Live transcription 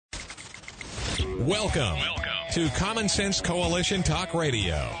Welcome to Common Sense Coalition Talk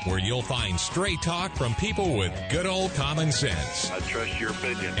Radio, where you'll find straight talk from people with good old common sense. I trust your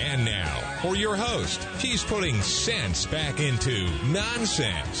opinion. And now, for your host, he's putting sense back into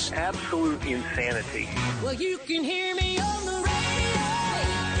nonsense. Absolute insanity. Well, you can hear me on the radio.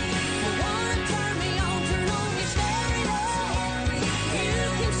 You want to turn me on, turn on your stereo. You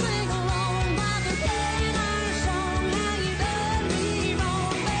can sing along while they're playing our song. How you done me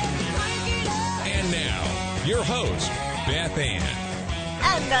wrong, baby, crank it up. And now, your host, Beth Ann.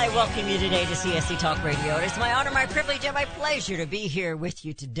 And I welcome you today to CSC Talk Radio. It is my honor, my privilege, and my pleasure to be here with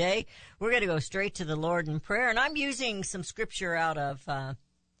you today. We're going to go straight to the Lord in prayer, and I'm using some scripture out of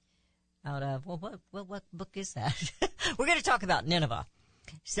what book is that? We're going to talk about Nineveh.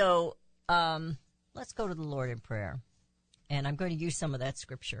 So let's go to the Lord in prayer, and I'm going to use some of that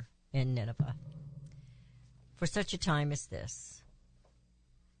scripture in Nineveh. For such a time as this,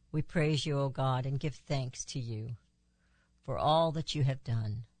 we praise you, O God, and give thanks to you for all that you have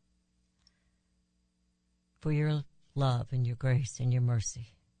done, for your love and your grace and your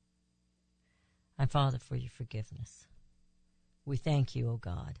mercy. And Father, for your forgiveness. We thank you, O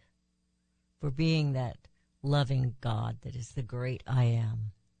God, for being that loving God that is the great I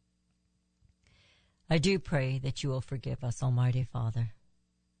am. I do pray that you will forgive us, Almighty Father.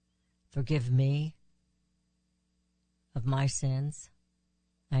 Forgive me of my sins.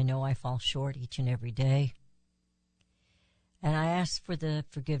 I know I fall short each and every day. And I ask for the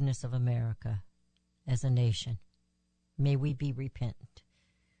forgiveness of America as a nation. May we be repentant.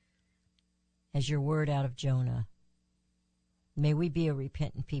 As your word out of Jonah, may we be a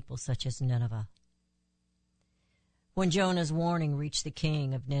repentant people such as Nineveh. When Jonah's warning reached the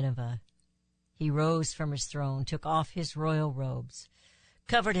king of Nineveh, he rose from his throne, took off his royal robes,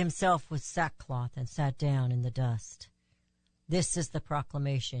 covered himself with sackcloth, and sat down in the dust. This is the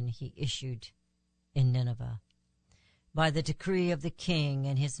proclamation he issued in Nineveh. By the decree of the king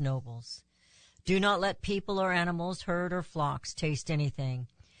and his nobles, do not let people or animals, herd or flocks taste anything.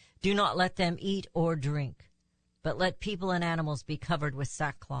 Do not let them eat or drink, but let people and animals be covered with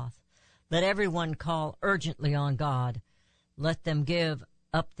sackcloth. Let everyone call urgently on God. Let them give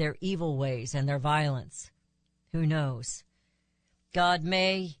up their evil ways and their violence. Who knows? God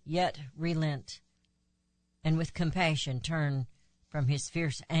may yet relent and with compassion turn from his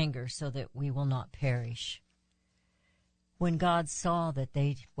fierce anger so that we will not perish. When God saw that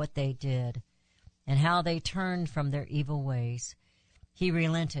what they did and how they turned from their evil ways, he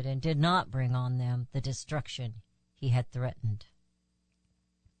relented and did not bring on them the destruction he had threatened.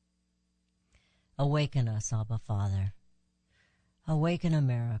 Awaken us, Abba Father. Awaken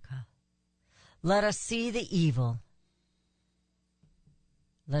America. Let us see the evil.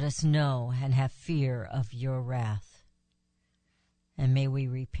 Let us know and have fear of your wrath. And may we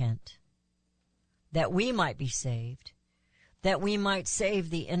repent, that we might be saved, that we might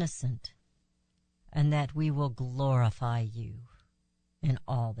save the innocent, and that we will glorify you in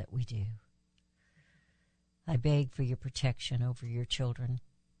all that we do. I beg for your protection over your children.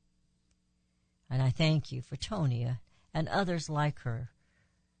 And I thank you for Tonia and others like her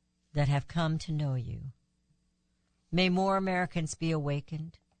that have come to know you. May more Americans be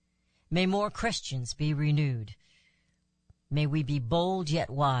awakened. May more Christians be renewed. May we be bold yet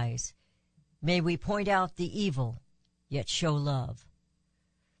wise. May we point out the evil, yet show love.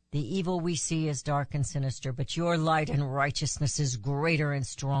 The evil we see is dark and sinister, but your light and righteousness is greater and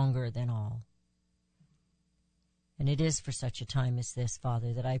stronger than all. And it is for such a time as this,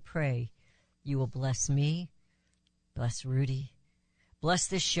 Father, that I pray you will bless me, bless Rudy, bless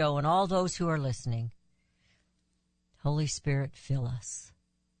this show and all those who are listening. Holy Spirit, fill us.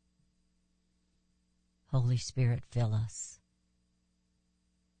 Holy Spirit, fill us.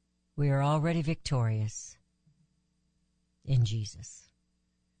 We are already victorious in Jesus,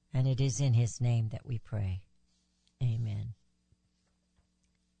 and it is in his name that we pray. Amen.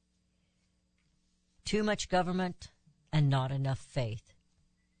 Too much government and not enough faith.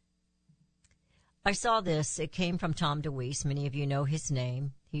 I saw this. It came from Tom DeWeese. Many of you know his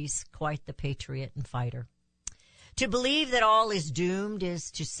name. He's quite the patriot and fighter. To believe that all is doomed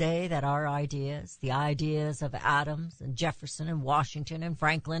is to say that our ideas, the ideas of Adams and Jefferson and Washington and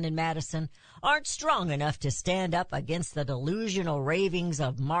Franklin and Madison, aren't strong enough to stand up against the delusional ravings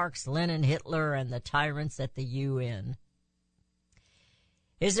of Marx, Lenin, Hitler, and the tyrants at the UN.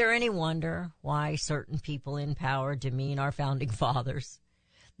 Is there any wonder why certain people in power demean our founding fathers?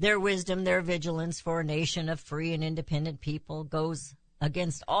 Their wisdom, their vigilance for a nation of free and independent people goes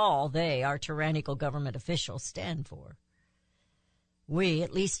against all they, our tyrannical government officials, stand for. We,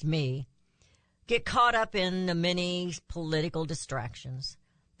 at least me, get caught up in the many political distractions,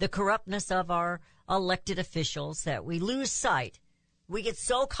 the corruptness of our elected officials that we lose sight. We get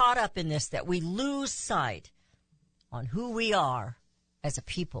so caught up in this that we lose sight on who we are as a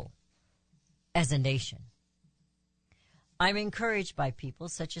people, as a nation. I'm encouraged by people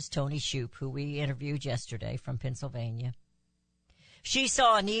such as Tony Shoup, who we interviewed yesterday from Pennsylvania. She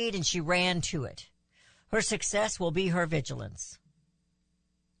saw a need and she ran to it. Her success will be her vigilance.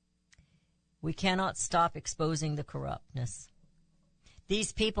 We cannot stop exposing the corruptness.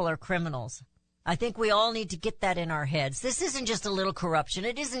 These people are criminals. I think we all need to get that in our heads. This isn't just a little corruption.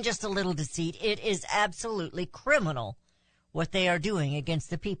 It isn't just a little deceit. It is absolutely criminal what they are doing against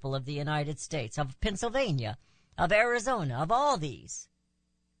the people of the United States, of Pennsylvania, of Arizona, of all these.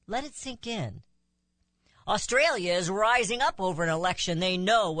 Let it sink in. Australia is rising up over an election they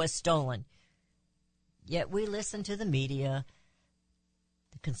know was stolen. Yet we listen to the media,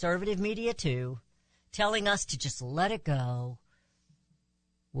 the conservative media too, telling us to just let it go.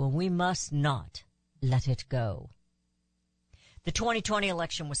 Well, we must not let it go. The 2020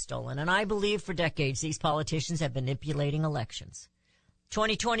 election was stolen, and I believe for decades these politicians have been manipulating elections.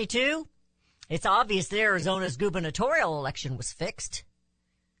 2022, it's obvious that Arizona's gubernatorial election was fixed.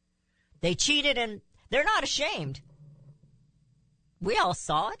 They cheated, and they're not ashamed. We all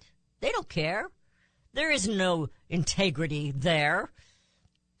saw it. They don't care. There is no integrity there.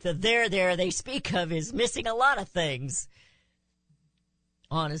 The there they speak of is missing a lot of things.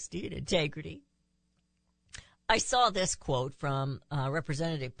 Honesty and integrity. I saw this quote from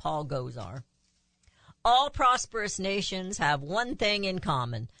Representative Paul Gosar. All prosperous nations have one thing in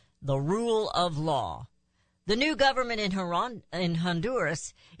common, the rule of law. The new government in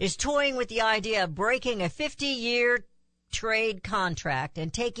Honduras is toying with the idea of breaking a 50-year trade contract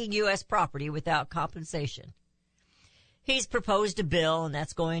and taking U.S. property without compensation. He's proposed a bill, and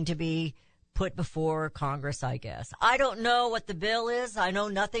that's going to be put before Congress, I guess. I don't know what the bill is. I know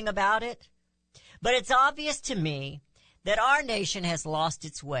nothing about it. But it's obvious to me that our nation has lost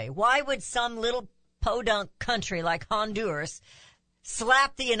its way. Why would some little podunk country like Honduras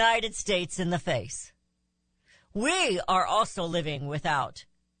slap the United States in the face? We are also living without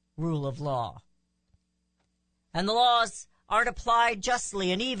rule of law. And the laws aren't applied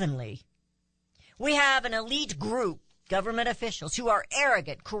justly and evenly. We have an elite group, government officials, who are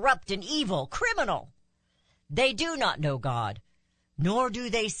arrogant, corrupt, and evil, criminal. They do not know God, nor do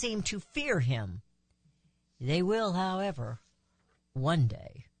they seem to fear him. They will, however, one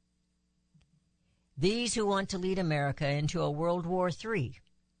day. These who want to lead America into a World War III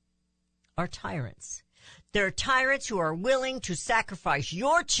are tyrants. They're tyrants who are willing to sacrifice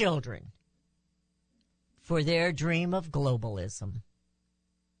your children for their dream of globalism,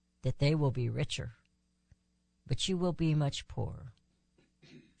 that they will be richer, but you will be much poorer.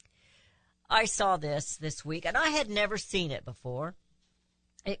 I saw this week, and I had never seen it before.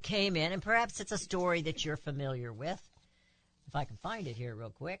 It came in, and perhaps it's a story that you're familiar with. If I can find it here real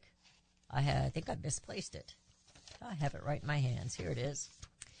quick. I think I misplaced it. I have it right in my hands. Here it is.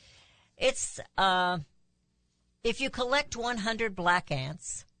 It's, if you collect 100 black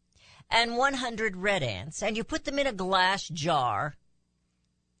ants and 100 red ants, and you put them in a glass jar,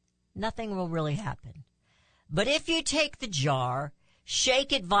 nothing will really happen. But if you take the jar,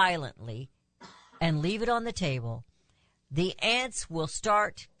 shake it violently, and leave it on the table, the ants will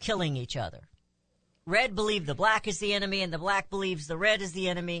start killing each other. Red believe the black is the enemy, and the black believes the red is the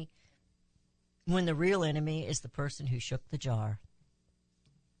enemy, when the real enemy is the person who shook the jar.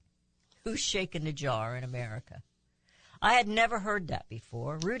 Who's shaken the jar in America? I had never heard that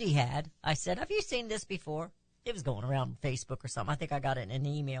before. Rudy had. I said, have you seen this before? It was going around Facebook or something. I think I got it in an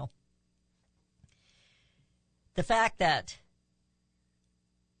email. The fact that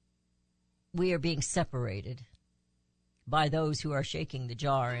we are being separated by those who are shaking the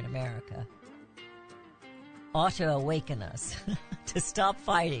jar in America ought to awaken us to stop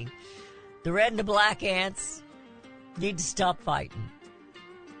fighting. The red and the black ants need to stop fighting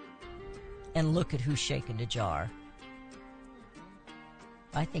and look at who's shaking the jar.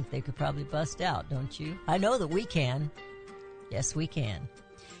 I think they could probably bust out, don't you? I know that we can. Yes, we can.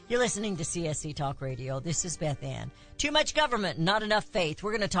 You're listening to CSC Talk Radio. This is Beth Ann. Too much government, not enough faith.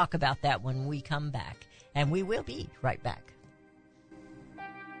 We're going to talk about that when we come back. And we will be right back.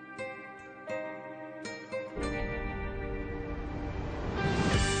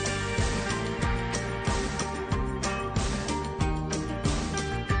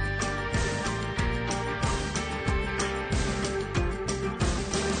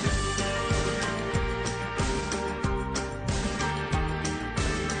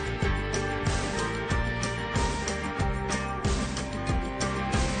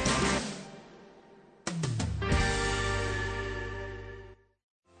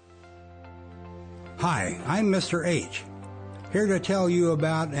 Hi, I'm Mr. H, here to tell you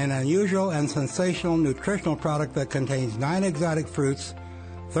about an unusual and sensational nutritional product that contains 9 exotic fruits,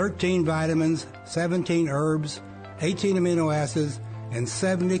 13 vitamins, 17 herbs, 18 amino acids, and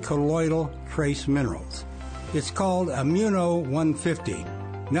 70 colloidal trace minerals. It's called Immuno 150.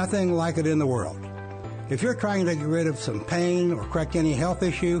 Nothing like it in the world. If you're trying to get rid of some pain or correct any health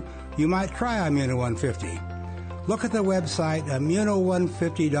issue, you might try Immuno 150. Look at the website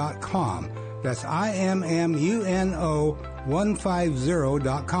immuno150.com. That's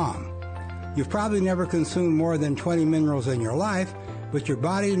IMMUNO150.com. You've probably never consumed more than 20 minerals in your life, but your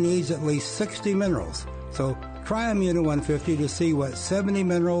body needs at least 60 minerals. So try Immuno 150 to see what 70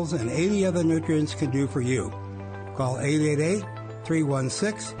 minerals and 80 other nutrients can do for you. Call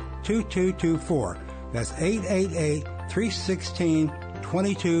 888-316-2224. That's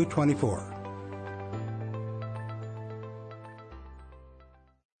 888-316-2224.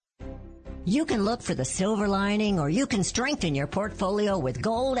 You can look for the silver lining, or you can strengthen your portfolio with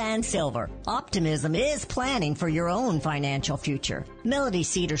gold and silver. Optimism is planning for your own financial future. Melody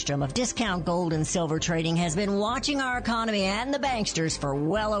Cedarstrom of Discount Gold and Silver Trading has been watching our economy and the banksters for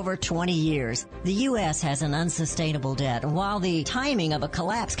well over 20 years. The U.S. has an unsustainable debt, and while the timing of a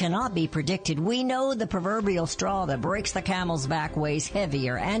collapse cannot be predicted, we know the proverbial straw that breaks the camel's back weighs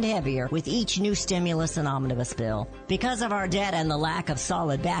heavier and heavier with each new stimulus and omnibus bill. Because of our debt and the lack of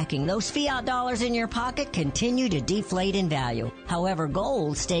solid backing, those fiat dollars in your pocket continue to deflate in value. However,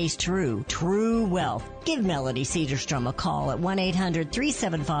 gold stays true wealth. Give Melody Cedarstrom a call at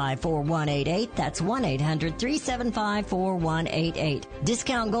 1-800-375-4188. That's 1-800-375-4188.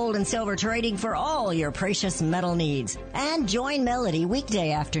 Discount Gold and Silver Trading for all your precious metal needs. And join Melody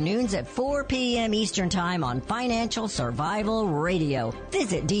weekday afternoons at 4 p.m. Eastern Time on Financial Survival Radio.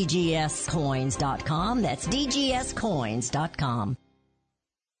 Visit dgscoins.com. That's dgscoins.com.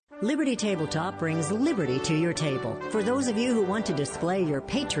 Liberty Tabletop brings liberty to your table. For those of you who want to display your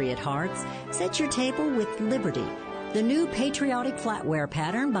patriot hearts, set your table with Liberty, the new patriotic flatware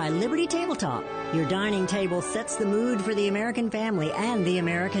pattern by Liberty Tabletop. Your dining table sets the mood for the American family and the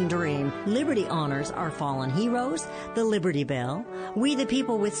American dream. Liberty honors our fallen heroes, the Liberty Bell, We the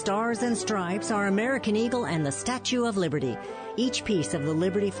People with Stars and Stripes, our American Eagle, and the Statue of Liberty. Each piece of the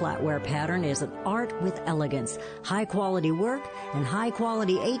Liberty flatware pattern is an art with elegance, high-quality work, and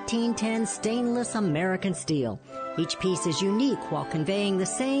high-quality 1810 stainless American steel. Each piece is unique while conveying the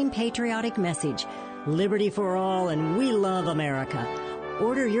same patriotic message, liberty for all, and we love America.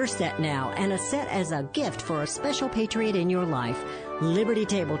 Order your set now, and a set as a gift for a special patriot in your life. Liberty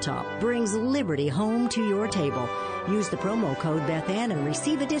Tabletop brings liberty home to your table. Use the promo code BethAnn and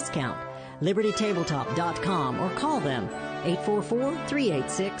receive a discount. LibertyTabletop.com or call them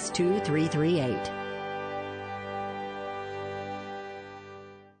 844-386-2338.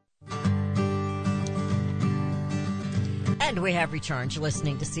 And we have returned. You're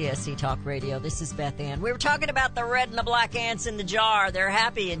listening to CSC Talk Radio. This is Beth Ann. We were talking about the red and the black ants in the jar. They're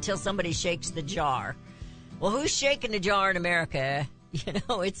happy until somebody shakes the jar. Well, who's shaking the jar in America? You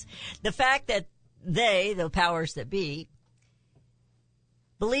know, it's the fact that they, the powers that be,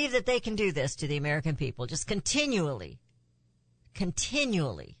 believe that they can do this to the American people. Just continually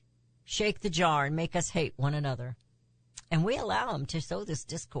shake the jar and make us hate one another. And we allow them to sow this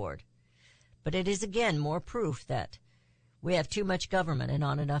discord. But it is, again, more proof that we have too much government and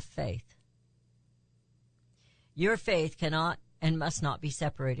not enough faith. Your faith cannot and must not be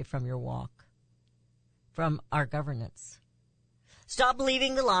separated from your walk, from our governance. Stop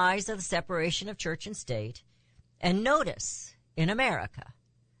believing the lies of the separation of church and state, and notice in America,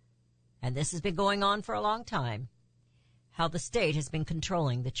 and this has been going on for a long time, how the state has been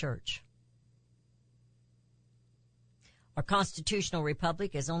controlling the church. Our constitutional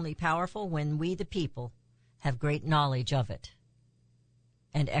republic is only powerful when we, the people, have great knowledge of it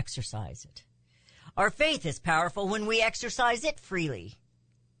and exercise it. Our faith is powerful when we exercise it freely.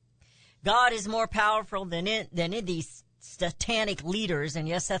 God is more powerful than in these satanic leaders, and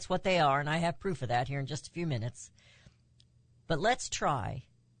yes, that's what they are, and I have proof of that here in just a few minutes. But let's try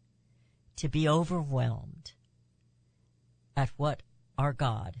to be overwhelmed at what our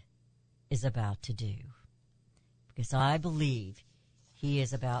God is about to do, because I believe he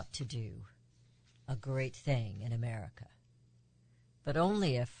is about to do a great thing in America, but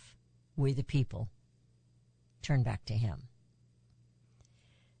only if we the people turn back to him.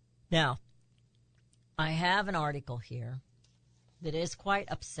 Now, I have an article here that is quite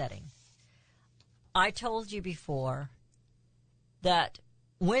upsetting. I told you before that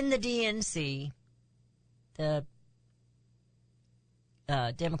when the DNC, the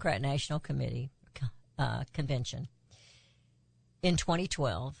Democrat National Committee Convention in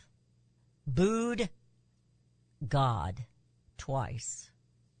 2012 booed God twice,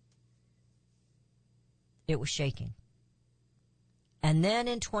 it was shaking. And then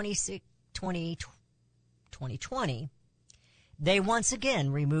in 2020, they once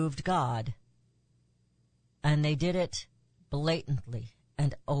again removed God. And they did it blatantly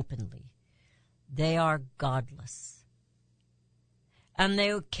and openly. They are godless. And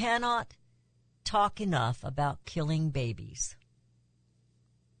they cannot talk enough about killing babies.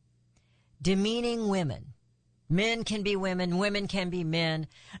 Demeaning women. Men can be women, women can be men.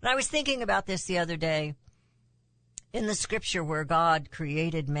 And I was thinking about this the other day. In the scripture where God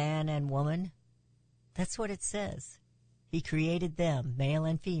created man and woman, that's what it says. He created them, male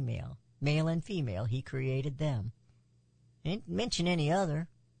and female. Male and female, he created them. He didn't mention any other.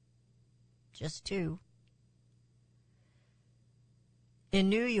 Just two. In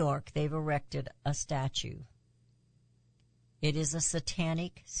New York, they've erected a statue. It is a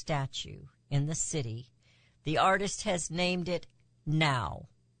satanic statue in the city. The artist has named it Now.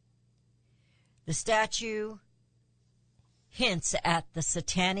 The statue hints at the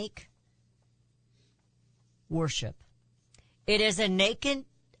satanic worship. It is a naked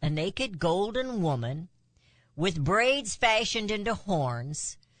golden woman with braids fashioned into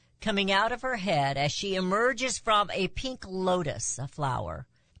horns coming out of her head as she emerges from a pink lotus, a flower.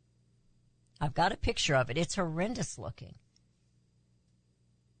 I've got a picture of it. It's horrendous looking.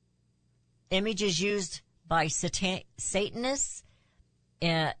 Images used by Satanists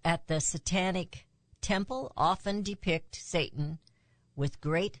at the Satanic Temple often depict Satan with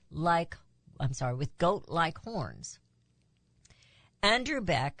goat-like horns. Andrew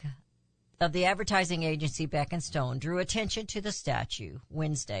Beck of the advertising agency Beck & Stone drew attention to the statue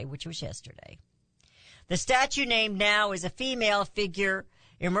Wednesday, which was yesterday. The statue named Now is a female figure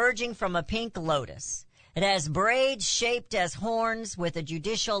emerging from a pink lotus. It has braids shaped as horns with a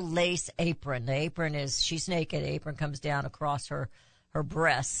judicial lace apron. The apron she's naked. The apron comes down across her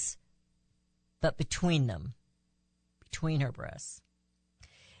breasts, but between her breasts.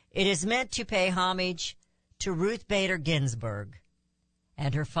 It is meant to pay homage to Ruth Bader Ginsburg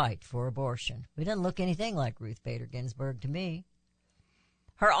and her fight for abortion. It doesn't look anything like Ruth Bader Ginsburg to me.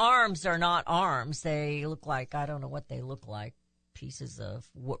 Her arms are not arms. They look like, I don't know what they look like, pieces of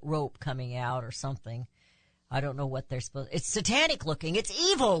rope coming out or something. I don't know what they're supposed to. It's satanic looking.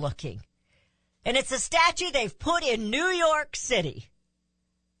 It's evil looking. And it's a statue they've put in New York City.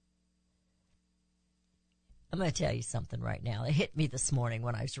 I'm going to tell you something right now. It hit me this morning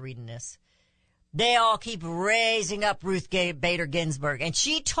when I was reading this. They all keep raising up Ruth Bader Ginsburg. And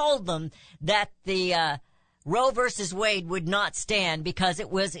she told them that the Roe versus Wade would not stand because it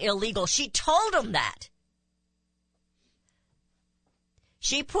was illegal. She told them that.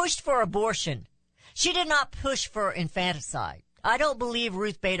 She pushed for abortion. She did not push for infanticide. I don't believe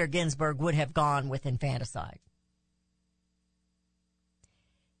Ruth Bader Ginsburg would have gone with infanticide.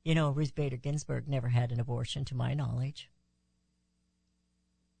 You know, Ruth Bader Ginsburg never had an abortion, to my knowledge.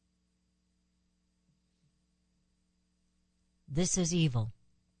 This is evil.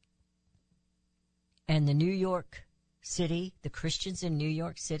 And the New York City, the Christians in New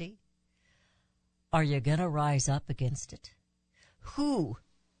York City, are you going to rise up against it? Who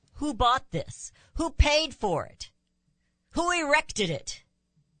bought this? Who paid for it? Who erected it?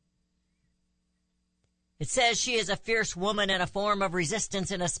 It says she is a fierce woman and a form of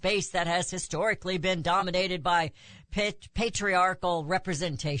resistance in a space that has historically been dominated by patriarchal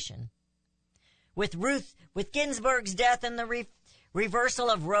representation. With Ginsburg's death and the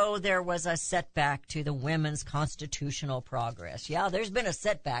reversal of Roe, there was a setback to the women's constitutional progress. Yeah, there's been a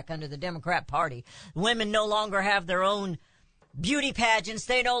setback under the Democrat Party. Women no longer have their own beauty pageants.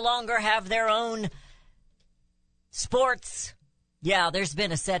 They no longer have their own sports. Yeah, there's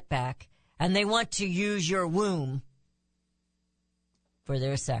been a setback. And they want to use your womb for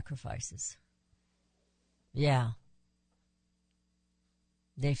their sacrifices. Yeah.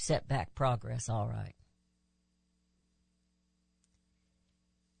 They've set back progress, all right.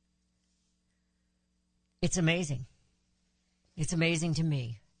 It's amazing. It's amazing to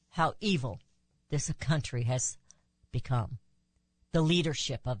me how evil this country has become. The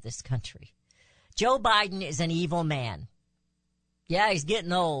leadership of this country. Joe Biden is an evil man. Yeah, he's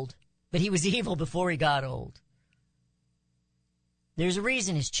getting old, but he was evil before he got old. There's a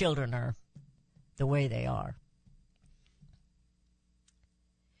reason his children are the way they are.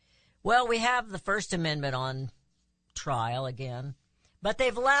 Well, we have the First Amendment on trial again, but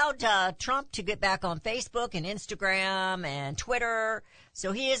they've allowed Trump to get back on Facebook and Instagram and Twitter,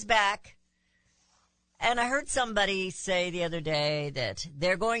 so he is back. And I heard somebody say the other day that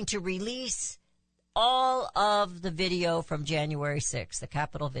they're going to release all of the video from January 6th, the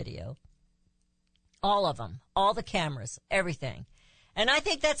Capitol video. All of them. All the cameras. Everything. And I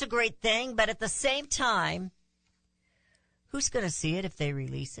think that's a great thing, but at the same time, who's going to see it if they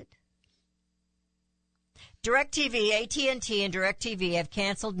release it? DirecTV, AT&T, and DirecTV have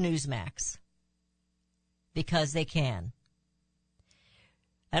canceled Newsmax because they can.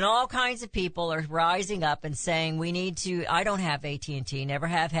 And all kinds of people are rising up and saying we need to. I don't have AT&T, never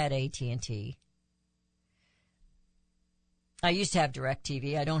have had AT&T. I used to have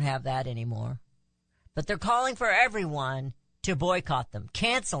DirecTV. I don't have that anymore. But they're calling for everyone to boycott them,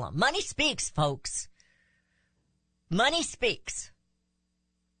 cancel them. Money speaks, folks. Money speaks.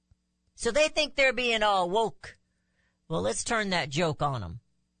 So they think they're being all woke. Well, let's turn that joke on them.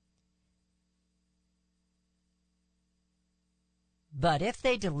 But if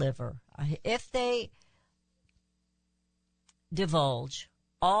they divulge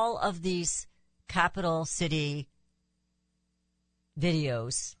all of these capital city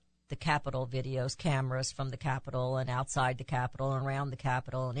videos, the Capitol videos, cameras from the Capitol and outside the Capitol and around the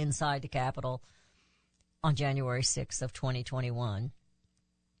Capitol and inside the Capitol on January 6th of 2021,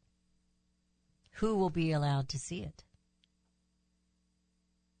 who will be allowed to see it?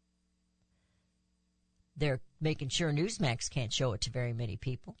 They're making sure Newsmax can't show it to very many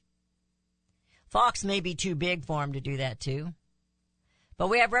people. Fox may be too big for them to do that too. But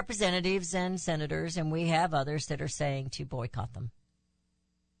we have representatives and senators, and we have others that are saying to boycott them,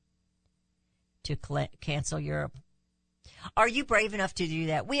 to cancel Europe. Are you brave enough to do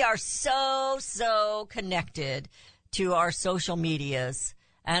that? We are so connected to our social medias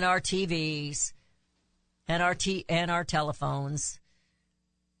and our TVs and our telephones.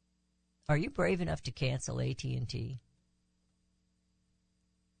 Are you brave enough to cancel AT&T?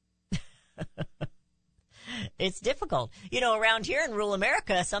 It's difficult. You know, around here in rural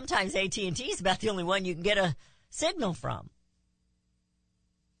America, sometimes AT&T is about the only one you can get a signal from.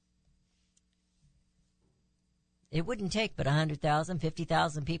 It wouldn't take but 100,000,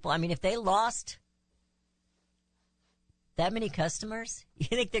 50,000 people. I mean, if they lost that many customers, you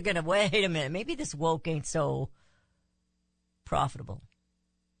think they're going to, wait a minute, maybe this woke ain't so profitable.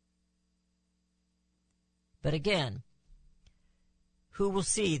 But again, who will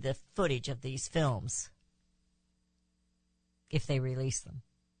see the footage of these films if they release them?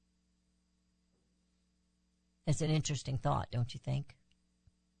 It's an interesting thought, don't you think?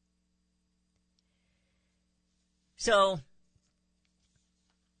 So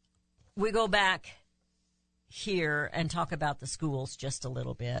we go back here and talk about the schools just a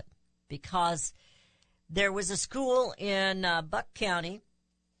little bit, because there was a school in Buck County,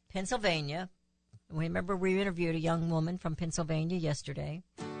 Pennsylvania. Remember, we interviewed a young woman from Pennsylvania yesterday.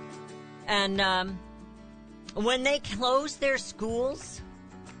 And when they closed their schools,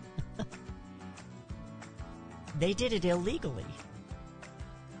 they did it illegally.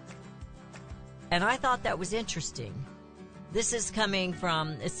 And I thought that was interesting. This is coming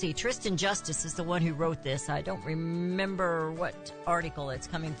from, let's see, Tristan Justice is the one who wrote this. I don't remember what article it's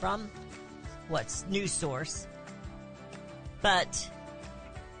coming from, what news source. But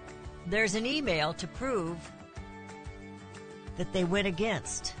there's an email to prove that they went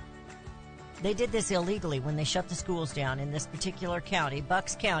against. They did this illegally when they shut the schools down in this particular county,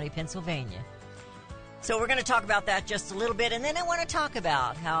 Bucks County, Pennsylvania. So we're going to talk about that just a little bit, and then I want to talk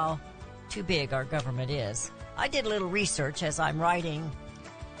about how too big our government is. I did a little research as I'm writing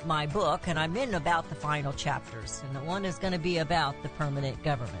my book, and I'm in about the final chapters, and the one is going to be about the permanent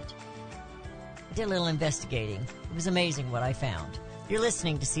government. I did a little investigating. It was amazing what I found. You're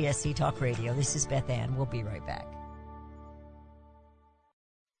listening to CSC Talk Radio. This is Beth Ann. We'll be right back.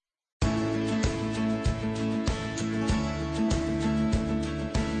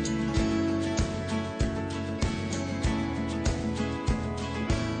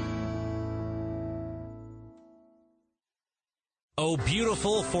 Oh,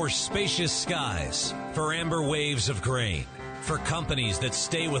 beautiful for spacious skies, for amber waves of grain, for companies that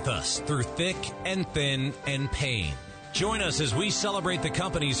stay with us through thick and thin and pain. Join us as we celebrate the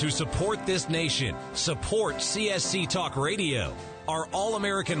companies who support this nation. Support CSC Talk Radio. Our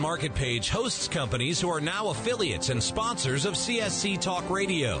All-American Market page hosts companies who are now affiliates and sponsors of CSC Talk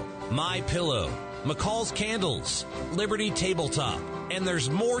Radio. My Pillow, McCall's Candles, Liberty Tabletop, and there's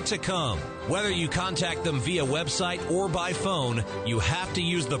more to come. Whether you contact them via website or by phone, you have to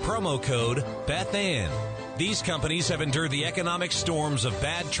use the promo code BethAnn. These companies have endured the economic storms of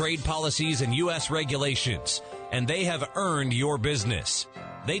bad trade policies and U.S. regulations, and they have earned your business.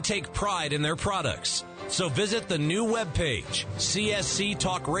 They take pride in their products. So visit the new webpage,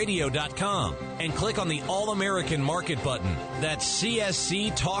 csctalkradio.com, and click on the All-American Market button. That's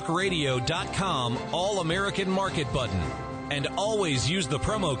csctalkradio.com, All-American Market button. And always use the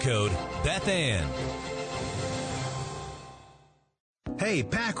promo code BethAnn. Hey,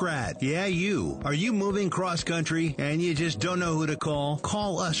 Pack Rat. Yeah, you. Are you moving cross-country and you just don't know who to call?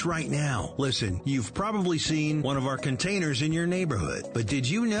 Call us right now. Listen, you've probably seen one of our containers in your neighborhood. But did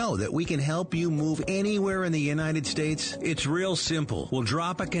you know that we can help you move anywhere in the United States? It's real simple. We'll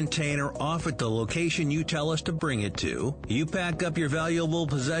drop a container off at the location you tell us to bring it to. You pack up your valuable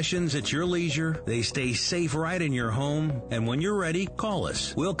possessions at your leisure. They stay safe right in your home. And when you're ready, call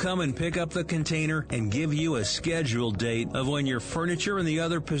us. We'll come and pick up the container and give you a scheduled date of when your furniture and the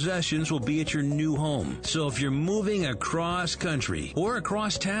other possessions will be at your new home. So if you're moving across country or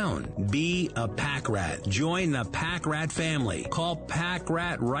across town, be a Pack Rat. Join the Pack Rat family. Call Pack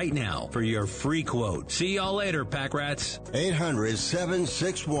Rat right now for your free quote. See y'all later, Pack Rats.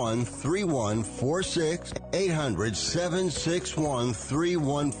 800-761-3146.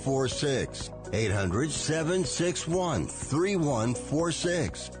 800-761-3146.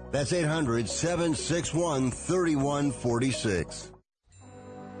 800-761-3146. That's 800-761-3146.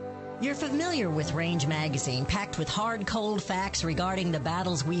 You're familiar with Range Magazine, packed with hard, cold facts regarding the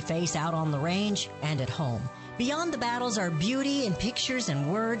battles we face out on the range and at home. Beyond the battles are beauty and pictures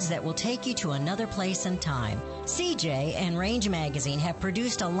and words that will take you to another place and time. CJ and Range Magazine have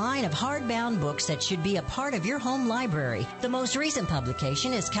produced a line of hardbound books that should be a part of your home library. The most recent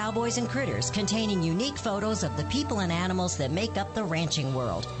publication is Cowboys and Critters, containing unique photos of the people and animals that make up the ranching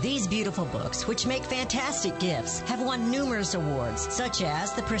world. These beautiful books, which make fantastic gifts, have won numerous awards, such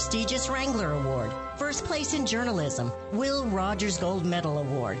as the prestigious Wrangler Award, First Place in Journalism, Will Rogers Gold Medal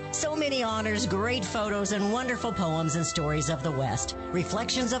Award. So many honors, great photos, and wonderful poems and stories of the West.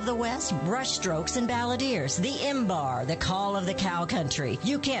 Reflections of the West, Brushstrokes and Balladeers, The Imbar, The Call of the Cow Country.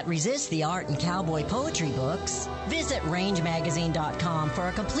 You can't resist the art and cowboy poetry books. Visit rangemagazine.com for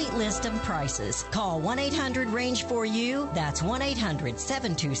a complete list of prices. Call 1-800-RANGE-4U. That's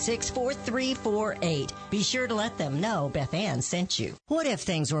 1-800-726-4348. Be sure to let them know Beth Ann sent you. What if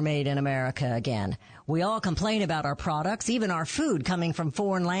things were made in America again? We all complain about our products, even our food, coming from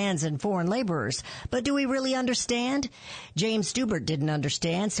foreign lands and foreign laborers. But do we really understand? James Stubert didn't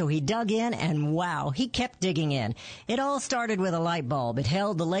understand, so he dug in, and wow, he kept digging in. It all started with a light bulb. It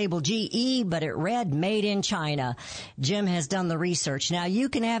held the label GE, but it read Made in China. Jim has done the research. Now you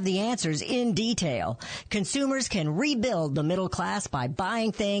can have the answers in detail. Consumers can rebuild the middle class by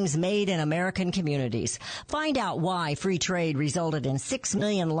buying things made in American communities. Find out why free trade resulted in 6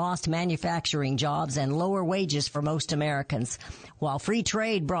 million lost manufacturing jobs and lower wages for most Americans. While free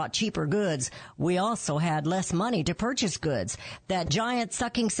trade brought cheaper goods, we also had less money to purchase goods. That giant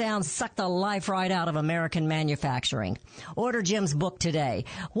sucking sound sucked the life right out of American manufacturing. Order Jim's book today,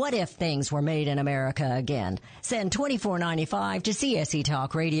 What If Things Were Made in America Again? Send $24.95 to CSC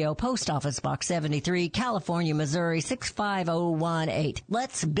Talk Radio, Post Office Box 73, California, Missouri 65018.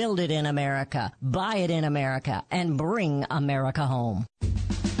 Let's build it in America, buy it in America, and bring America home.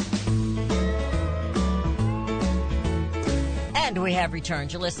 And we have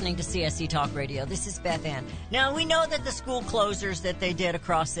returned. You're listening to CSC Talk Radio. This is Beth Ann. Now, we know that the school closures that they did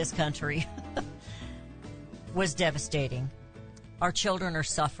across this country was devastating. Our children are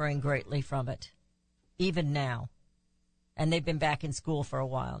suffering greatly from it, even now. And they've been back in school for a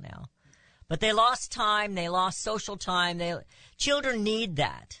while now. But they lost time. They lost social time. Children need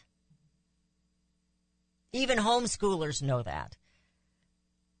that. Even homeschoolers know that.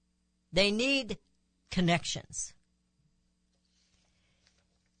 They need connections.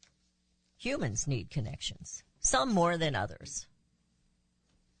 Humans need connections, some more than others.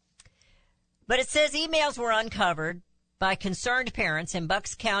 But it says emails were uncovered by concerned parents in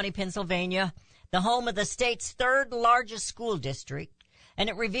Bucks County, Pennsylvania, the home of the state's third largest school district, and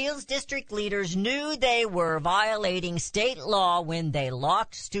it reveals district leaders knew they were violating state law when they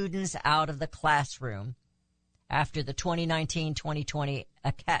locked students out of the classroom after the 2019-2020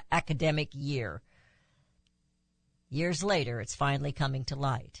 academic year. Years later, it's finally coming to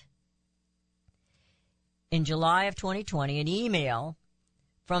light. In July of 2020, an email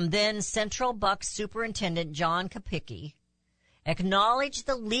from then Central Bucks Superintendent John Kopicki acknowledged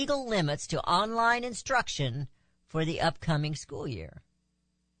the legal limits to online instruction for the upcoming school year.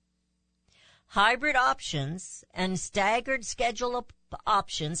 Hybrid options and staggered schedule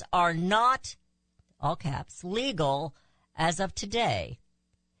options are not, all caps, legal as of today,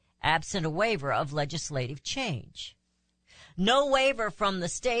 absent a waiver of legislative change. No waiver from the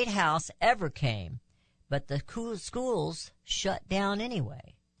State House ever came, but the schools shut down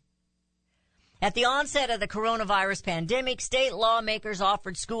anyway. At the onset of the coronavirus pandemic, state lawmakers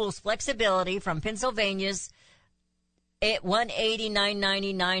offered schools flexibility from Pennsylvania's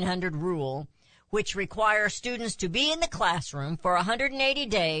 180-990-900 rule, which require students to be in the classroom for 180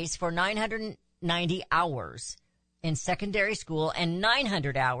 days for 990 hours in secondary school and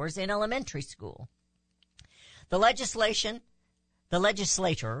 900 hours in elementary school. The legislature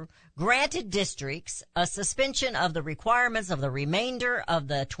granted districts a suspension of the requirements of the remainder of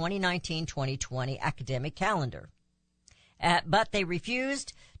the 2019-2020 academic calendar. But they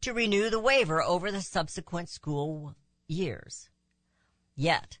refused to renew the waiver over the subsequent school years.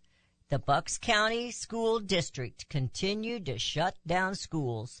 Yet, the Bucks County School District continued to shut down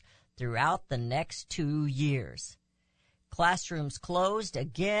schools throughout the next 2 years. Classrooms closed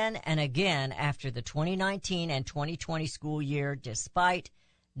again and again after the 2019 and 2020 school year, despite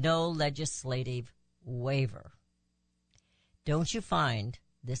no legislative waiver. Don't you find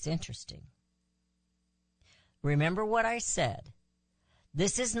this interesting? Remember what I said.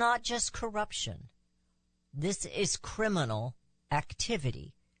 This is not just corruption. This is criminal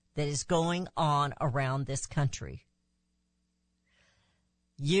activity that is going on around this country.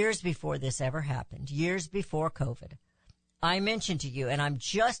 Years before this ever happened, years before COVID, I mentioned to you, and I'm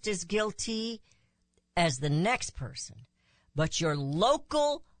just as guilty as the next person, but your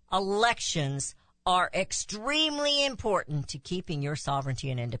local elections are extremely important to keeping your sovereignty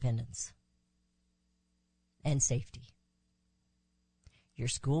and independence and safety. Your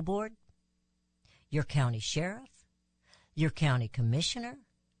school board, your county sheriff, your county commissioner,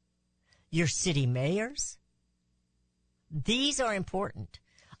 your city mayors, these are important.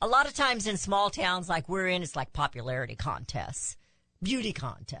 A lot of times in small towns like we're in, it's like popularity contests, beauty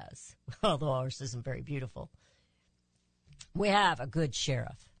contests, although ours isn't very beautiful. We have a good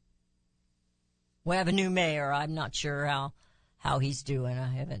sheriff. We have a new mayor. I'm not sure how he's doing. I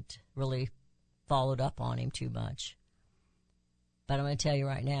haven't really followed up on him too much. But I'm going to tell you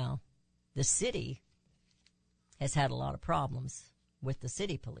right now, the city has had a lot of problems with the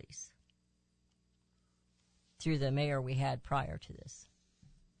city police through the mayor we had prior to this.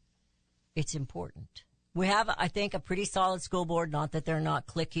 It's important. We have, I think, a pretty solid school board, not that they're not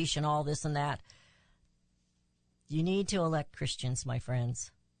cliquish and all this and that. You need to elect Christians, my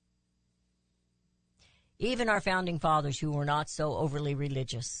friends. Even our founding fathers, who were not so overly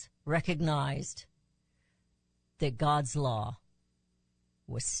religious, recognized that God's law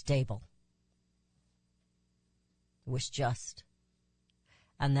was stable, was just.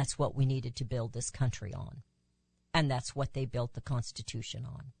 And that's what we needed to build this country on. And that's what they built the Constitution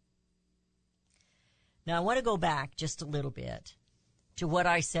on. Now, I want to go back just a little bit to what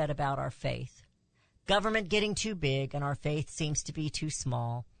I said about our faith. Government getting too big and our faith seems to be too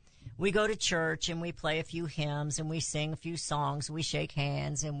small. We go to church and we play a few hymns and we sing a few songs, we shake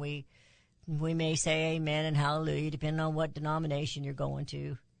hands and we may say amen and hallelujah depending on what denomination you're going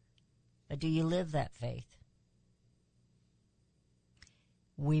to. But do you live that faith?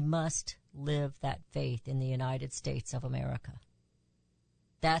 We must live that faith in the United States of America.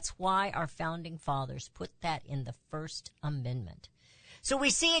 That's why our founding fathers put that in the First Amendment. So we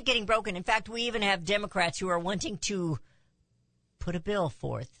see it getting broken. In fact, we even have Democrats who are wanting to put a bill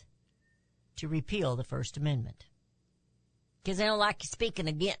forth to repeal the First Amendment because they don't like you speaking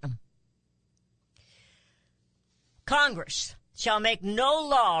against them. Congress shall make no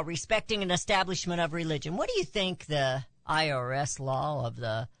law respecting an establishment of religion. What do you think the IRS law of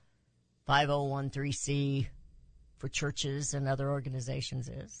the 5013C for churches and other organizations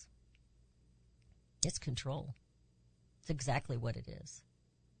is? It's control. It's exactly what it is.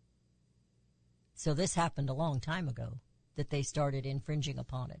 So this happened a long time ago that they started infringing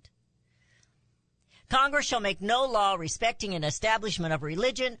upon it. Congress shall make no law respecting an establishment of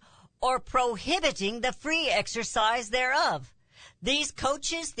religion or prohibiting the free exercise thereof. These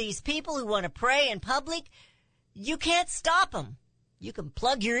coaches, these people who want to pray in public, you can't stop them. You can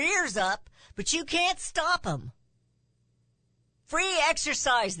plug your ears up, but you can't stop them. Free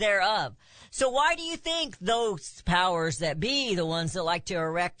exercise thereof. So why do you think those powers that be, the ones that like to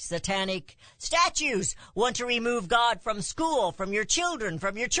erect satanic statues, want to remove God from school, from your children,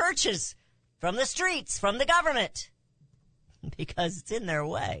 from your churches, from the streets, from the government? Because it's in their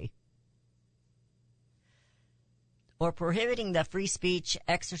way. Or prohibiting the free speech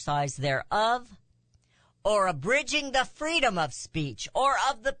exercise thereof, or abridging the freedom of speech, or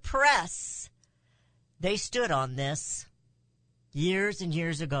of the press. They stood on this. Years and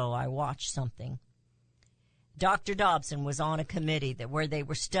years ago, I watched something. Dr. Dobson was on a committee where they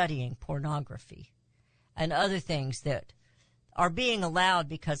were studying pornography and other things that are being allowed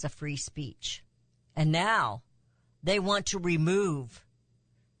because of free speech. And now they want to remove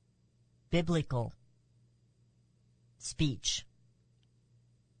biblical speech.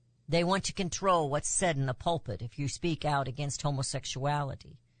 They want to control what's said in the pulpit if you speak out against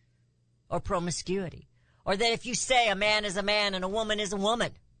homosexuality or promiscuity, or that if you say a man is a man and a woman is a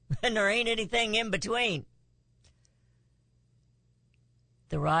woman, and there ain't anything in between.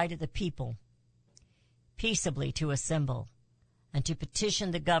 The right of the people peaceably to assemble and to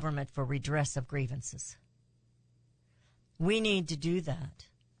petition the government for redress of grievances. We need to do that.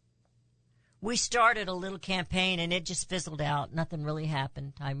 We started a little campaign and it just fizzled out. Nothing really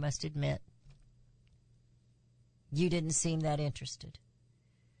happened, I must admit. You didn't seem that interested.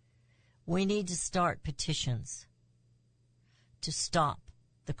 We need to start petitions to stop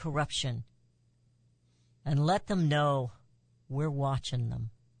the corruption and let them know we're watching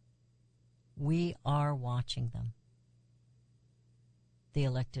them. We are watching them, the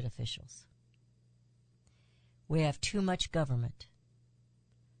elected officials. We have too much government.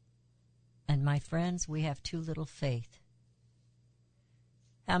 And my friends, we have too little faith.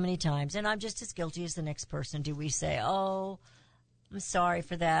 How many times, and I'm just as guilty as the next person, do we say, oh, I'm sorry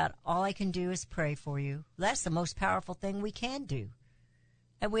for that. All I can do is pray for you. That's the most powerful thing we can do.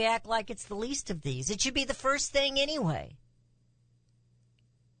 And we act like it's the least of these. It should be the first thing anyway.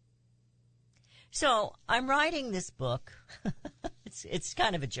 So I'm writing this book. It's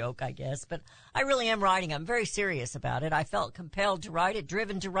kind of a joke, I guess, but I really am writing. I'm very serious about it. I felt compelled to write it,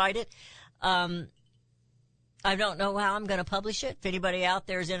 driven to write it. I don't know how I'm going to publish it. If anybody out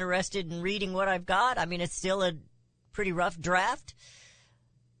there is interested in reading what I've got, I mean, it's still a pretty rough draft.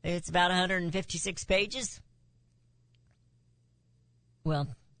 It's about 156 pages.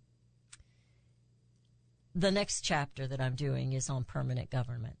 Well, the next chapter that I'm doing is on permanent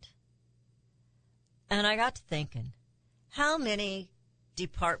government. And I got to thinking, how many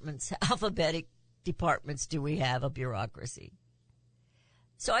departments, alphabetic departments, do we have of bureaucracy?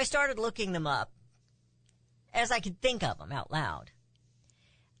 So I started looking them up as I could think of them out loud.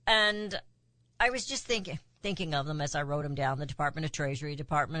 And I was just thinking of them as I wrote them down: the Department of Treasury,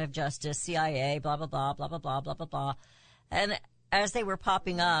 Department of Justice, CIA, blah, blah, blah, blah, blah, blah, blah, blah, blah. And as they were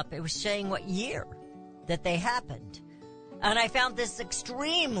popping up, it was saying what year that they happened. And I found this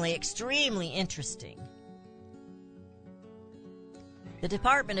extremely, extremely interesting. The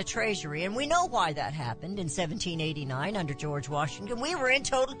Department of Treasury, and we know why that happened in 1789 under George Washington. We were in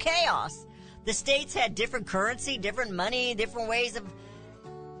total chaos. The states had different currency, different money, different ways of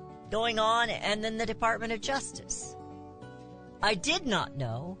going on, and then the Department of Justice. I did not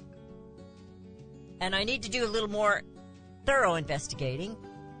know, and I need to do a little more thorough investigating,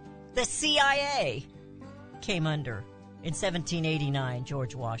 the CIA came under in 1789,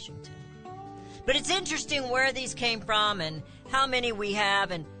 George Washington. But it's interesting where these came from and how many we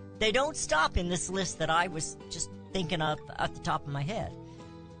have, and they don't stop in this list that I was just thinking of at the top of my head.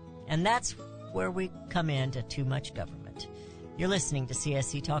 And that's where we come into too much government. You're listening to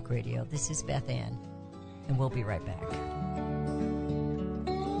CSC Talk Radio. This is Beth Ann, and we'll be right back.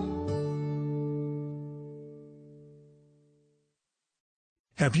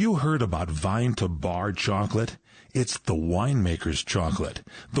 Have you heard about Vine to Bar chocolate? It's the winemaker's chocolate,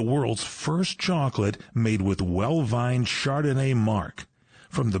 the world's first chocolate made with well-vined Chardonnay marc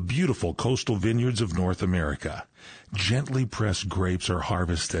from the beautiful coastal vineyards of North America. Gently pressed grapes are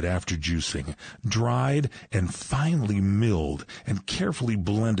harvested after juicing, dried and finely milled and carefully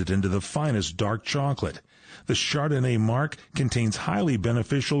blended into the finest dark chocolate. The Chardonnay marc contains highly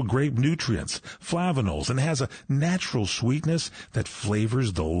beneficial grape nutrients, flavanols, and has a natural sweetness that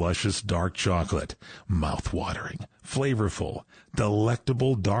flavors the luscious dark chocolate. Mouth-watering, flavorful,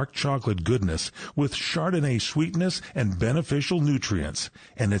 delectable dark chocolate goodness with Chardonnay sweetness and beneficial nutrients.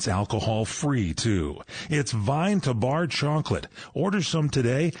 And it's alcohol-free, too. It's Vine to Bar chocolate. Order some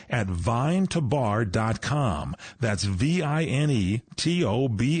today at vinetobar.com. That's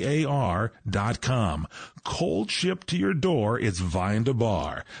VINETOBAR.com. Cold shipped to your door, it's Vine to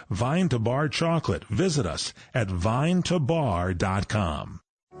Bar. Vine to Bar chocolate. Visit us at vinetobar.com.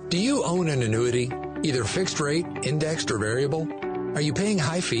 Do you own an annuity, either fixed rate, indexed, or variable? Are you paying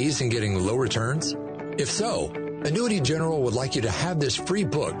high fees and getting low returns? If so, Annuity General would like you to have this free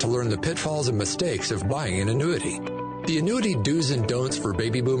book to learn the pitfalls and mistakes of buying an annuity. The Annuity Do's and Don'ts for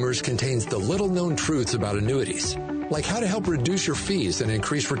Baby Boomers contains the little-known truths about annuities, like how to help reduce your fees and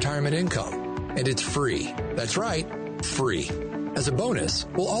increase retirement income. And it's free. That's right, free. As a bonus,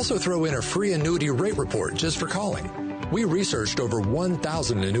 we'll also throw in a free annuity rate report just for calling. We researched over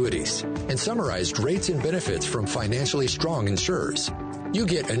 1,000 annuities and summarized rates and benefits from financially strong insurers. You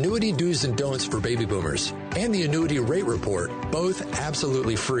get Annuity Do's and Don'ts for Baby Boomers and the Annuity Rate Report, both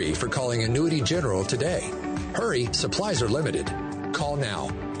absolutely free for calling Annuity General today. Hurry, supplies are limited. Call now.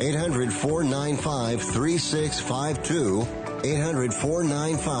 800-495-3652.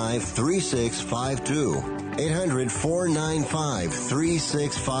 800-495-3652.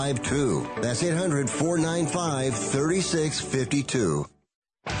 800-495-3652. That's 800-495-3652.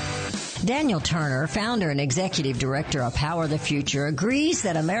 Daniel Turner, founder and executive director of Power the Future, agrees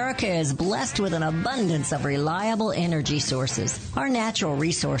that America is blessed with an abundance of reliable energy sources. Our natural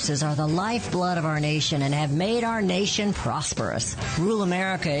resources are the lifeblood of our nation and have made our nation prosperous. Rural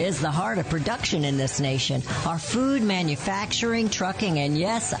America is the heart of production in this nation. Our food, manufacturing, trucking, and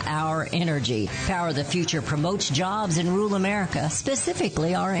yes, our energy. Power the Future promotes jobs in rural America,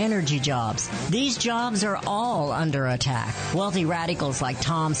 specifically our energy jobs. These jobs are all under attack. Wealthy radicals like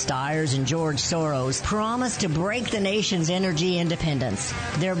Tom Stiers and George Soros promise to break the nation's energy independence.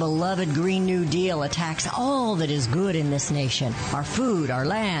 Their beloved Green New Deal attacks all that is good in this nation. Our food, our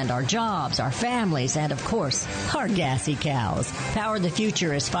land, our jobs, our families, and of course, our gassy cows. Power the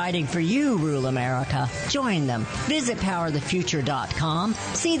Future is fighting for you, rural America. Join them. Visit PowerTheFuture.com.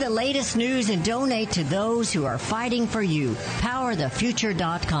 See the latest news and donate to those who are fighting for you.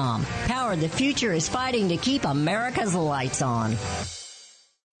 PowerTheFuture.com. Power the Future is fighting to keep America's lights on.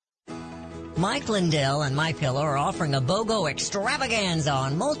 Mike Lindell and MyPillow are offering a BOGO extravaganza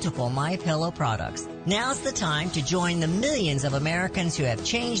on multiple MyPillow products. Now's the time to join the millions of Americans who have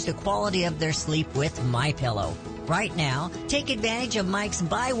changed the quality of their sleep with MyPillow. Right now, take advantage of Mike's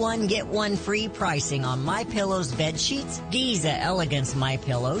buy one, get one free pricing on MyPillow's bed sheets, Giza Elegance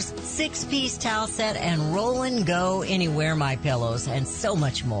MyPillows, 6-piece towel set, and Roll and Go Anywhere MyPillows, and so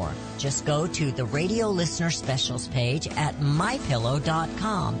much more. Just go to the radio listener specials page at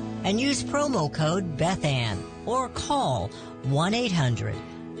MyPillow.com and use promo code BethAnn or call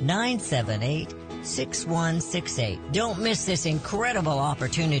 1-800-978-6168. Don't miss this incredible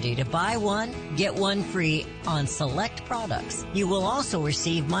opportunity to buy one, get one free on select products. You will also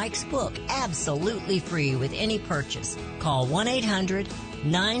receive Mike's book absolutely free with any purchase. Call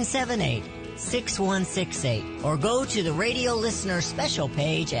 1-800-978-6168 or go to the radio listener special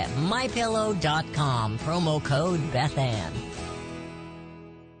page at MyPillow.com. Promo code BethAnn.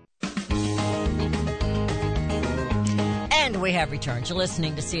 And we have returned. You're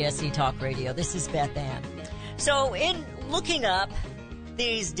listening to CSC Talk Radio. This is Beth Ann. So in looking up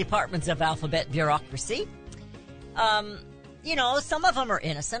these departments of alphabet bureaucracy, some of them are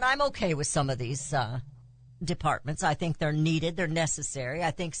innocent. I'm okay with some of these departments. I think they're needed. They're necessary.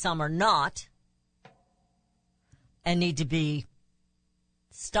 I think some are not and need to be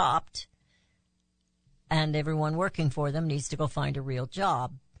stopped. And everyone working for them needs to go find a real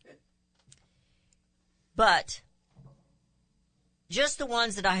job. But just the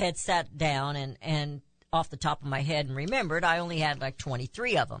ones that I had sat down and off the top of my head and remembered, I only had like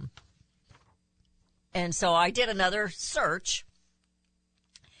 23 of them. And so I did another search,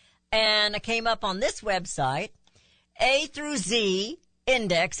 and I came up on this website, A through Z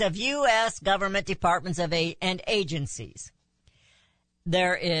Index of U.S. Government Departments and Agencies.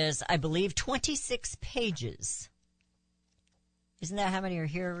 There is, I believe, 26 pages. Isn't that how many are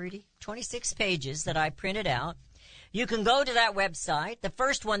here, Rudy? 26 pages that I printed out. You can go to that website. The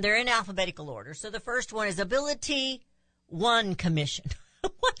first one, they're in alphabetical order. So the first one is Ability One Commission.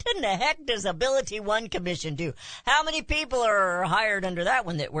 What in the heck does Ability One Commission do? How many people are hired under that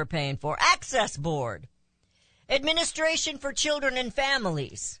one that we're paying for? Access Board. Administration for Children and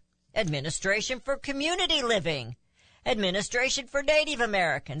Families. Administration for Community Living. Administration for Native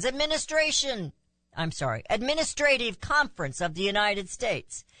Americans. Administrative Conference of the United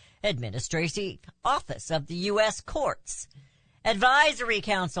States. Administrative Office of the U.S. Courts. Advisory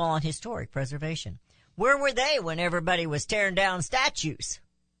Council on Historic Preservation. Where were they when everybody was tearing down statues?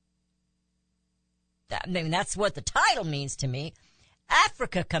 That's what the title means to me.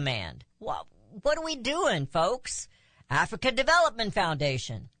 Africa Command. What are we doing, folks? Africa Development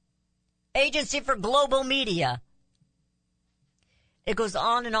Foundation. Agency for Global Media. It goes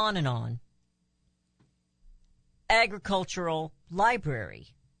on and on and on. Agricultural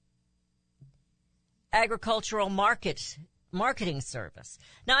Library. Agricultural Marketing Service.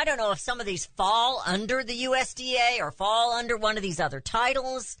 Now, I don't know if some of these fall under the USDA or fall under one of these other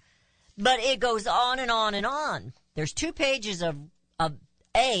titles, but it goes on and on and on. There's 2 pages of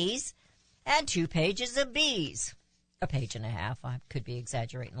A's and 2 pages of B's. A page and a half. I could be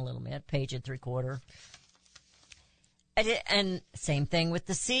exaggerating a little bit. Page and 3/4. And same thing with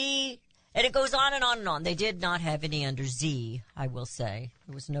the C. And it goes on and on and on. They did not have any under Z, I will say.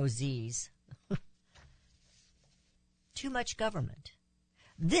 There was no Z's. Too much government.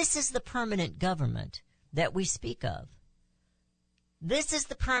 This is the permanent government that we speak of. This is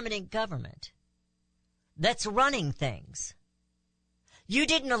the permanent government that's running things. You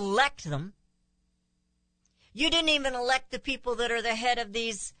didn't elect them. You didn't even elect the people that are the head of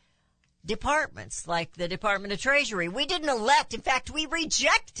these departments like the Department of Treasury. We didn't elect. In fact, we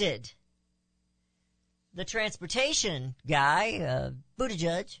rejected the transportation guy,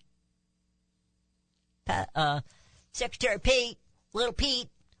 Buttigieg, Secretary Pete, Little Pete.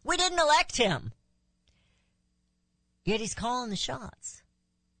 We didn't elect him. Yet he's calling the shots.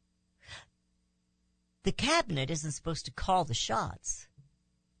 The cabinet isn't supposed to call the shots.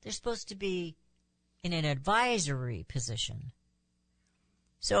 They're supposed to be in an advisory position.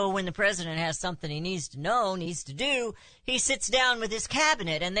 So when the president has something he needs to know, needs to do, he sits down with his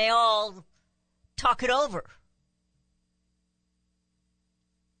cabinet and they all talk it over.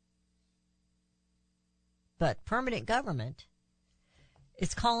 But permanent government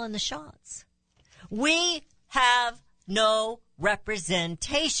is calling the shots. We have no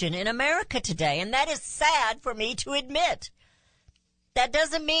representation in America today, and that is sad for me to admit. That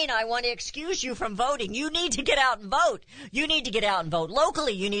doesn't mean I want to excuse you from voting. You need to get out and vote. You need to get out and vote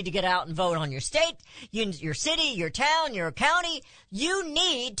locally. You need to get out and vote on your state, your city, your town, your county. You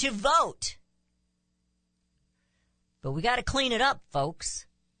need to vote. But we got to clean it up, folks.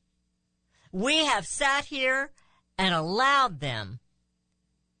 We have sat here and allowed them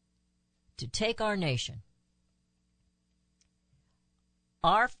to take our nation.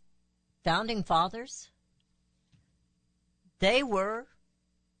 Our founding fathers, they were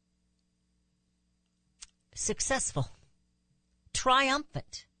successful,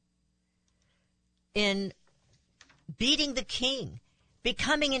 triumphant in beating the king,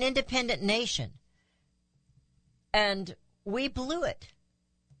 becoming an independent nation. And we blew it.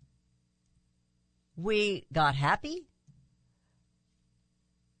 We got happy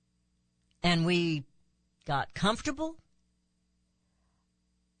and we got comfortable.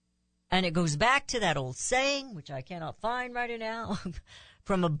 And it goes back to that old saying, which I cannot find right now,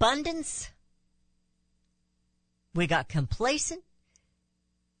 from abundance, we got complacent.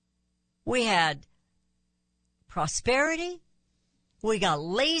 We had prosperity. We got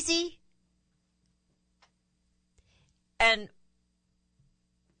lazy. And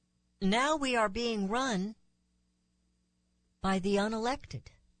now we are being run by the unelected.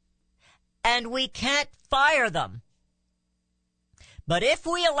 And we can't fire them. But if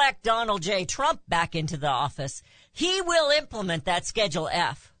we elect Donald J. Trump back into the office, he will implement that Schedule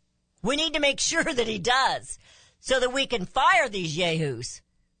F. We need to make sure that he does so that we can fire these yahoos.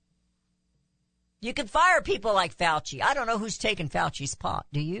 You can fire people like Fauci. I don't know who's taking Fauci's pot.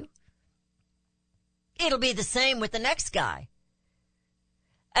 Do you? It'll be the same with the next guy.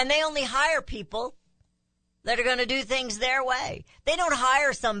 And they only hire people that are going to do things their way. They don't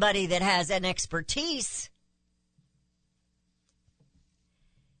hire somebody that has an expertise.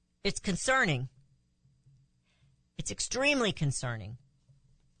 It's concerning. It's extremely concerning.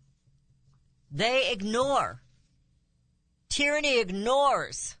 They ignore. Tyranny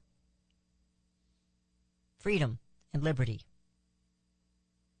ignores freedom and liberty.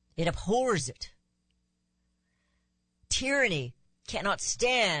 It abhors it. Tyranny cannot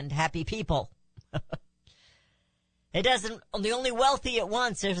stand happy people. It doesn't, the only wealthy it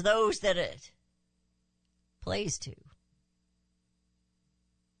wants are those that it plays to.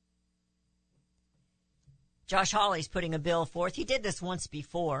 Josh Hawley's putting a bill forth. He did this once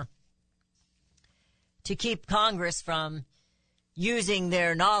before to keep Congress from using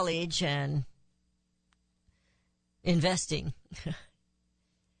their knowledge and investing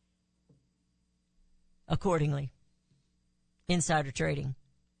accordingly. Insider trading.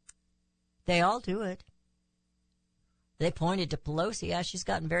 They all do it. They pointed to Pelosi. Yeah, she's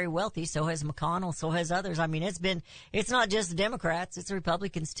gotten very wealthy. So has McConnell. So has others. I mean, it's not just the Democrats. It's the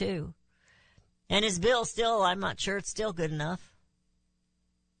Republicans too. And his bill still, I'm not sure it's still good enough.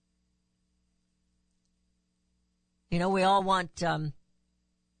 You know, we all want to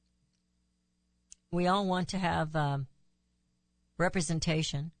have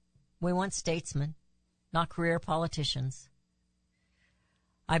representation. We want statesmen, not career politicians.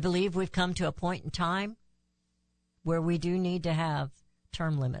 I believe we've come to a point in time where we do need to have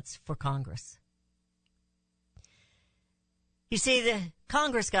term limits for Congress. You see, the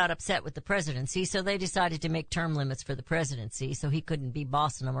Congress got upset with the presidency, so they decided to make term limits for the presidency so he couldn't be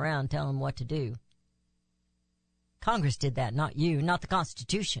bossing them around, telling them what to do. Congress did that, not you, not the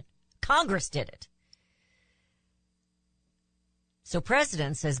Constitution. Congress did it. So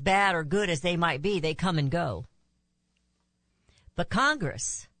presidents, as bad or good as they might be, they come and go. But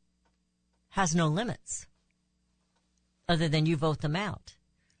Congress has no limits other than you vote them out.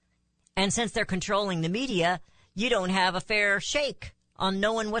 And since they're controlling the media, you don't have a fair shake on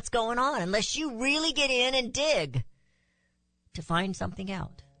knowing what's going on unless you really get in and dig to find something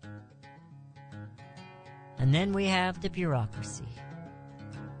out. And then we have the bureaucracy.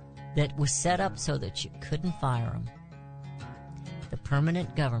 that was set up so that you couldn't fire them. The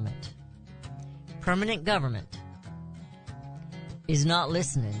permanent government. Permanent government is not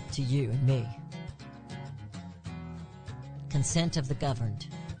listening to you and me. Consent of the governed.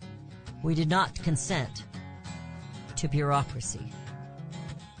 We did not consent to bureaucracy.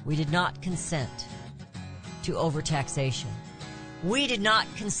 We did not consent to overtaxation. We did not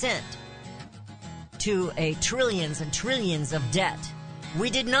consent to a trillions and trillions of debt. We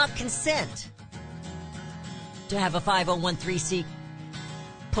did not consent to have a 501c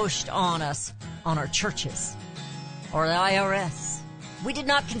pushed on us, on our churches, or the IRS. We did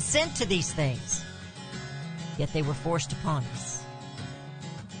not consent to these things, yet they were forced upon us.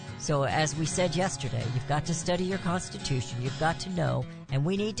 So as we said yesterday, you've got to study your Constitution, you've got to know, and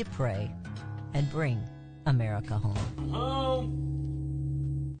we need to pray and bring America home.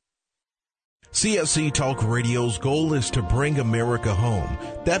 CSC Talk Radio's goal is to bring America home.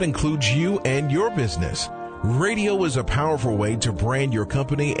 That includes you and your business. Radio is a powerful way to brand your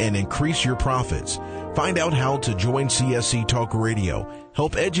company and increase your profits. Find out how to join CSC Talk Radio,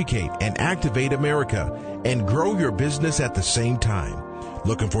 help educate and activate America, and grow your business at the same time.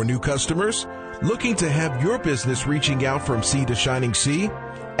 Looking for new customers? Looking to have your business reaching out from sea to shining sea?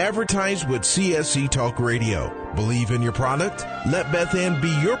 Advertise with CSC Talk Radio. Believe in your product? Let Beth Ann be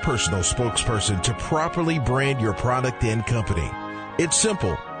your personal spokesperson to properly brand your product and company. It's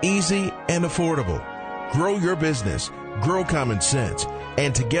simple, easy, and affordable. Grow your business, grow common sense,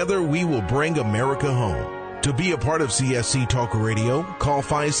 and together we will bring America home. To be a part of CSC Talk Radio, call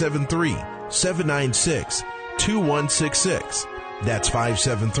 573-796-2166. That's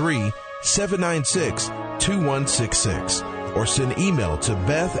 573-796-2166. Or send email to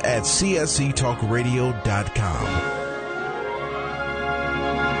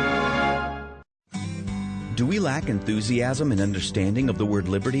beth@csctalkradio.com. Do we lack enthusiasm and understanding of the word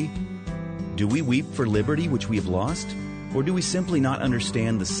liberty? Do we weep for liberty which we have lost? Or do we simply not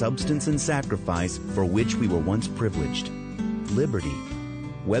understand the substance and sacrifice for which we were once privileged? Liberty.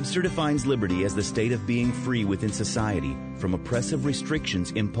 Webster defines liberty as the state of being free within society from oppressive restrictions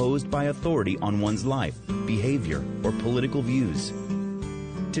imposed by authority on one's life, behavior, or political views.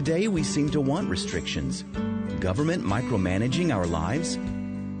 Today we seem to want restrictions, government micromanaging our lives.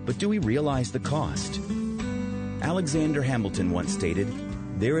 But do we realize the cost? Alexander Hamilton once stated,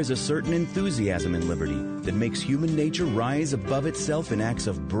 "There is a certain enthusiasm in liberty that makes human nature rise above itself in acts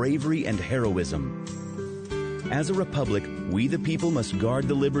of bravery and heroism." As a republic, we the people must guard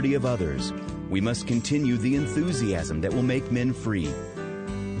the liberty of others. We must continue the enthusiasm that will make men free.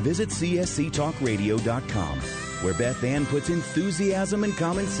 Visit csctalkradio.com, where Beth Ann puts enthusiasm and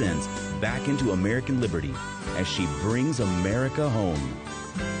common sense back into American liberty as she brings America home.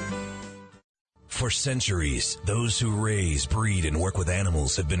 For centuries, those who raise, breed, and work with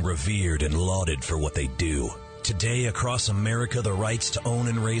animals have been revered and lauded for what they do. Today, across America, the rights to own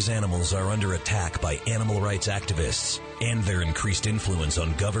and raise animals are under attack by animal rights activists and their increased influence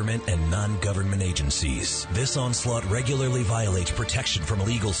on government and non-government agencies. This onslaught regularly violates protection from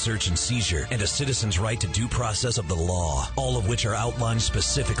illegal search and seizure and a citizen's right to due process of the law, all of which are outlined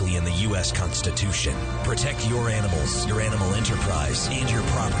specifically in the U.S. Constitution. Protect your animals, your animal enterprise, and your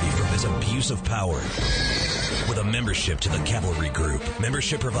property from this abuse of power. With a membership to the Cavalry Group,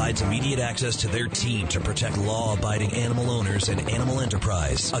 membership provides immediate access to their team to protect law-abiding animal owners and animal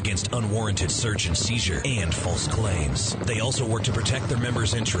enterprise against unwarranted search and seizure and false claims. They also work to protect their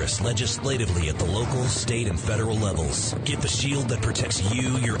members' interests legislatively at the local, state, and federal levels. Get the shield that protects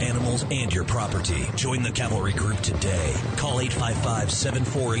you, your animals, and your property. Join the Cavalry Group today. Call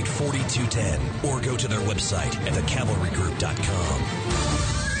 855-748-4210 or go to their website at thecavalrygroup.com.